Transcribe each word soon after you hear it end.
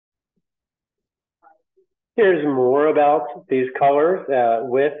Here's more about these colors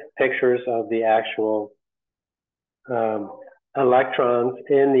with pictures of the actual electrons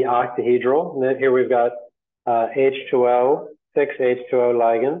in the octahedral. And then here we've got H2O, 6 H2O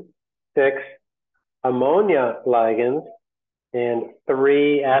ligands, 6 ammonia ligands, and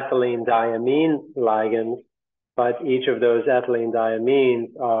 3 ethylene diamine ligands, but each of those ethylene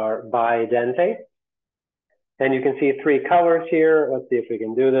diamines are bidentate. And you can see 3 colors here. Let's see if we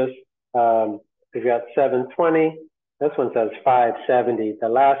can do this. We've got 720. This one says 570. The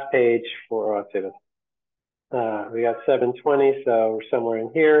last page for, let's see this. We got 720, so we're somewhere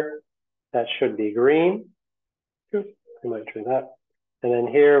in here. That should be green. We might try that. And then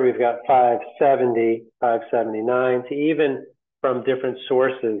here we've got 570, 579. So even from different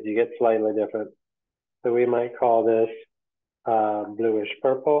sources, you get slightly different. So we might call this bluish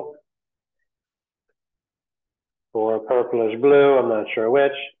purple or purplish blue, I'm not sure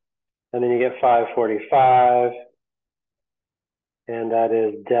which. And then you get 545, and that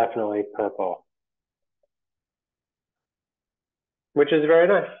is definitely purple, which is very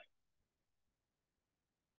nice.